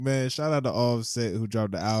Man, shout out to Offset who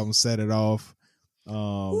dropped the album Set It Off. Damn,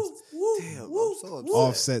 I'm so upset.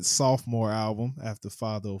 Offset's sophomore album after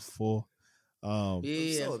Father of Four. I'm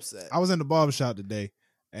so upset. I was in the barbershop today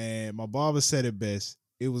and my barber said it best.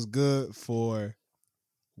 It was good for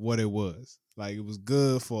what it was. Like it was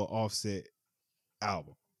good for an Offset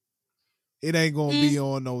album. It ain't gonna be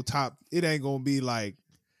on no top. It ain't gonna be like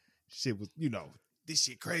shit was, this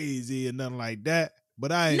shit crazy and nothing like that.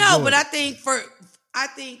 But I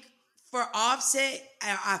think for Offset,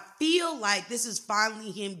 I feel like this is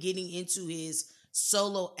finally him getting into his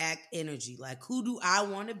solo act energy. Like, who do I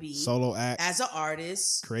want to be? Solo act as an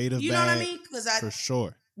artist, creative. You know what I mean? Because for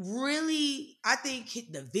sure. Really, I think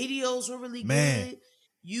the videos were really Man. good.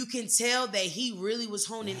 You can tell that he really was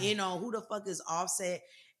honing in on who the fuck is Offset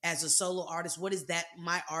as a solo artist. What is that?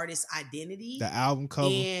 My artist identity. The album cover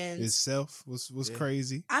itself was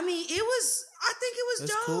crazy. I mean, I think it was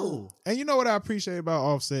dope. Cool. And you know what I appreciate about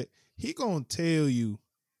Offset? He gonna tell you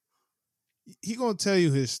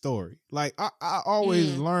his story. Like I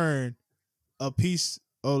always learn a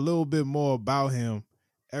little bit more about him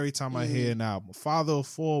every time I hear an album. Father of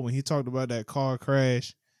Four, when he talked about that car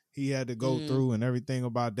crash he had to go through and everything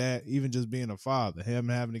about that, even just being a father, him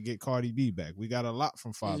having to get Cardi B back. We got a lot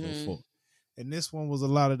from Father of Four. And this one was a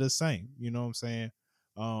lot of the same. You know what I'm saying?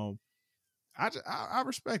 I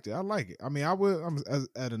respect it. I like it. I mean, I will.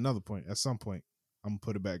 At some point, I'm gonna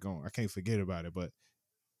put it back on. I can't forget about it. But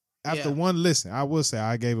after one listen, I will say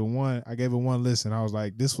I gave it one listen. I was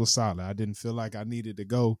like, this was solid. I didn't feel like I needed to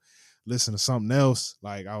go listen to something else.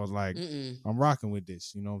 Like I was like, I'm rocking with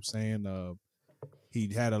this. You know what I'm saying?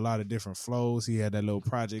 He had a lot of different flows. He had that little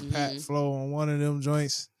Project Pat flow on one of them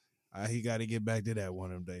joints. He got to get back to that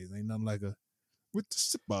one of them days. Ain't nothing like a with the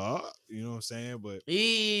sipper, you know what I'm saying? But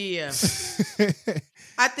yeah,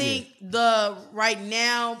 I think right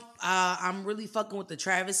now I'm really fucking with the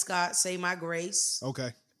Travis Scott "Say My Grace."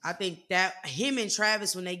 Okay, I think that him and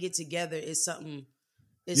Travis when they get together is something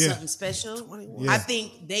something special. Yeah. I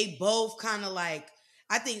think they both kind of like.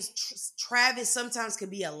 I think Travis sometimes can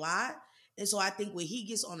be a lot, and so I think when he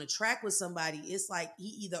gets on a track with somebody, it's like he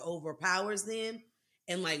either overpowers them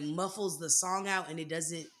and like muffles the song out, and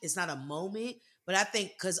it's not a moment. But I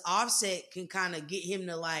think because Offset can kind of get him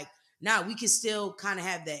to like, we can still kind of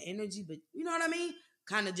have that energy, but you know what I mean?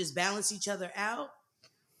 Kind of just balance each other out.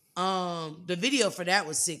 The video for that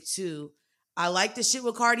was sick too. I like the shit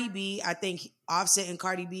with Cardi B. I think Offset and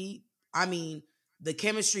Cardi B, I mean, the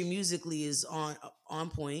chemistry musically is on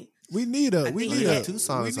point. We need the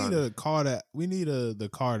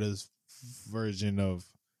Carter's version of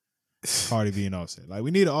Cardi B and Offset. Like we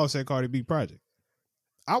need an Offset Cardi B project.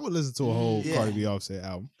 I would listen to a whole Cardi B Offset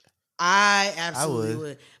album. I absolutely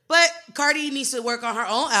would. But Cardi needs to work on her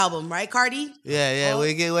own album, right, Cardi? Yeah.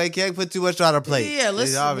 We can't put too much on her plate. Yeah,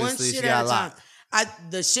 let's one shit at a time.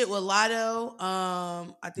 The shit with Lotto,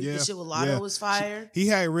 I think the shit with Lotto was fire. He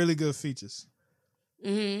had really good features.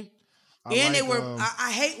 Mm-hmm. And they were.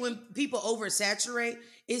 I hate when people oversaturate.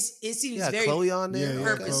 It seems very Chloe on there.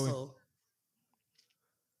 Purposeful.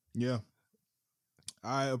 Yeah.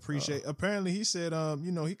 I appreciate. Apparently, he said,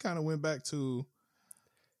 he kind of went back to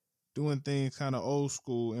doing things kind of old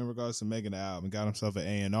school in regards to making the album. Got himself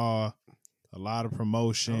an A&R, a lot of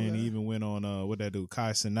promotion. He even went on what that dude,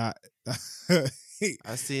 Kai Cenat.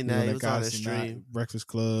 I seen that. He was on the stream. Breakfast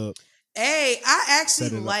Club. Hey, I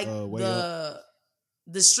actually like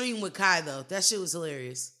the stream with Kai though. That shit was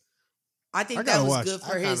hilarious. I think that was good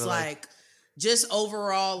for his like. Just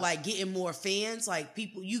overall, like getting more fans, like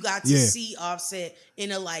people, you got to see Offset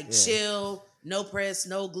in a chill, no press,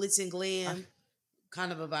 no glitz and glam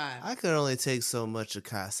kind of a vibe. I could only take so much of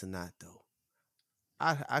Kai Cenat though.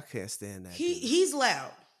 I can't stand that. He's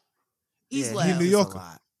loud. He's loud. He's New Yorker.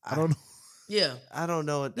 I don't know. Yeah, I don't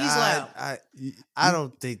know. He's loud. I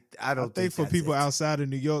don't think for people outside of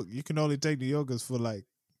New York, you can only take New Yorkers for like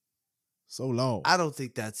so long. I don't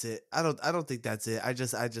think that's it. I don't think that's it. I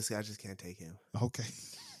just can't take him. Okay.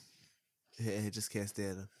 I just can't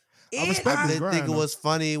stand him. I didn't think it was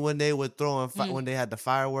funny when they were throwing when they had the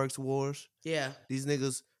fireworks wars. Yeah. These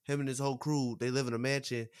niggas, him and his whole crew, they live in a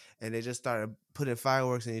mansion and they just started putting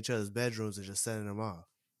fireworks in each other's bedrooms and just setting them off.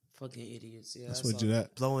 Fucking idiots. Yeah. That's what you do.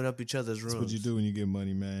 Blowing up each other's rooms. That's what you do when you get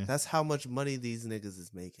money, man. That's how much money these niggas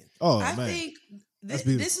is making. Oh, man. I think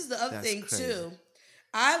this is the other thing too.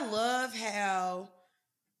 I love how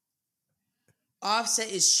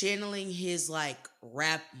Offset is channeling his like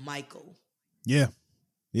rap Michael. Yeah.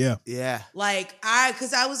 Like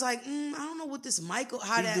because I was like, I don't know what this Michael.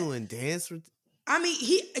 Doing dance. I mean,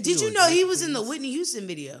 did you know he was in the Whitney Houston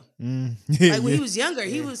video? Yeah, like when he was younger,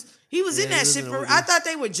 he was in that shit. I thought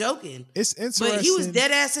they were joking. It's interesting, but he was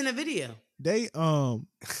dead ass in the video. They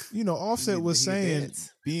Offset was saying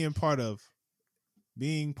being part of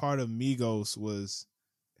Migos was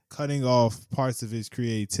cutting off parts of his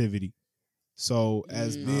creativity. So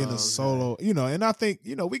as being a solo, and I think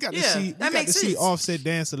we got to see Offset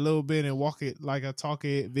dance a little bit and walk it like a talk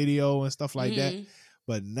it video and stuff like that.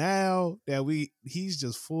 But now that he's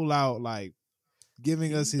just full out like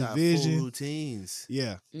giving us his vision, full routines.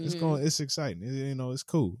 Yeah, it's exciting. It's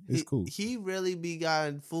cool. It's cool. He really be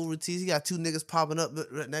got full routines. He got 2 niggas popping up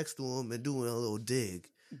right next to him and doing a little dig.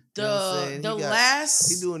 He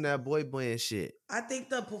doing that boy band shit. I think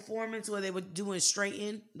the performance where they were doing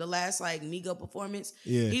Straighten, the last like Migo performance,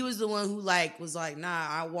 he was the one who like was like, nah,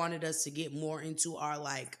 I wanted us to get more into our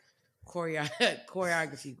like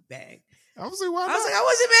choreography bag. I was like, why not? I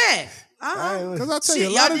wasn't mad. Because I tell you,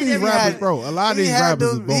 a lot of these rappers, bro, is boring.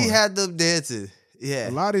 He had them dancing. Yeah,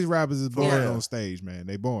 a lot of these rappers is boring on stage, man.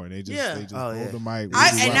 They boring. They just hold the mic.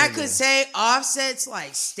 I could say Offset's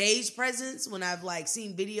like stage presence when I've like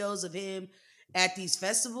seen videos of him at these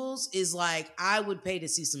festivals is like I would pay to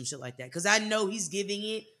see some shit like that because I know he's giving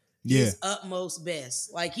it his utmost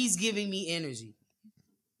best. Like he's giving me energy.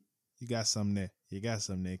 You got something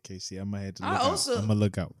there, Casey. I'm gonna have to look out. I'm gonna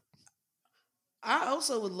look out. I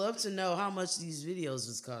also would love to know how much these videos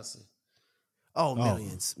is costing. Oh,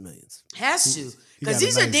 millions. Has to. Because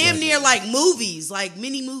these are damn near like movies, like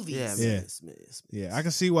mini movies. Yeah, millions. Yeah, I can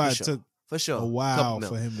see why it took a while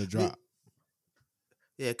for him to drop.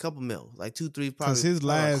 Yeah, a couple mil. Like 2, 3 probably. Because his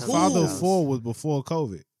last Father 4 was before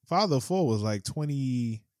COVID. Father 4 was like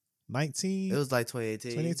 2019. It was like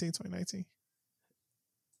 2018. 2019.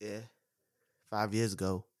 Yeah. 5 years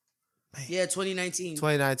ago. Man. Yeah, 2019.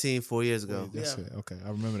 2019, 4 years ago. That's it. Okay, I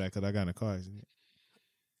remember that because I got in a car accident.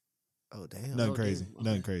 Oh damn! Nothing crazy. Okay.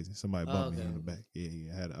 Nothing crazy. Somebody bumped me in the back.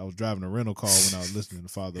 Yeah. I was driving a rental car when I was listening to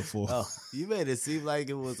Father 4. Oh, you made it seem like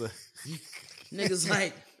it was a niggas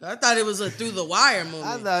like I thought it was a Through the Wire moment.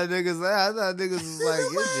 I thought niggas was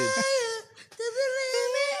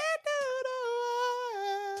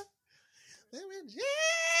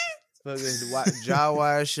like fucking jaw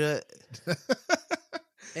wire shut.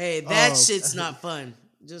 Hey, that shit's not fun.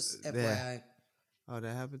 Just FYI. Yeah. Oh,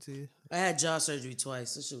 that happened to you? I had jaw surgery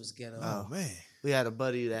twice. That shit was ghetto. Oh man, we had a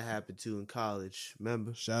buddy that happened to in college.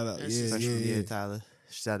 Remember? Shout out, yeah, Tyler.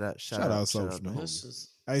 Shout out, Soch, man.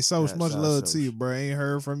 Hey, Soch, much love to you, bro. Ain't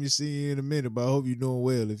heard from you, see you in a minute, but I hope you're doing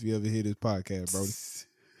well. If you ever hear this podcast, bro.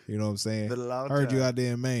 You know what I'm saying? Heard you out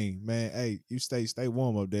there in Maine, man. Hey, you stay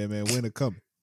warm up there, man. Winter coming.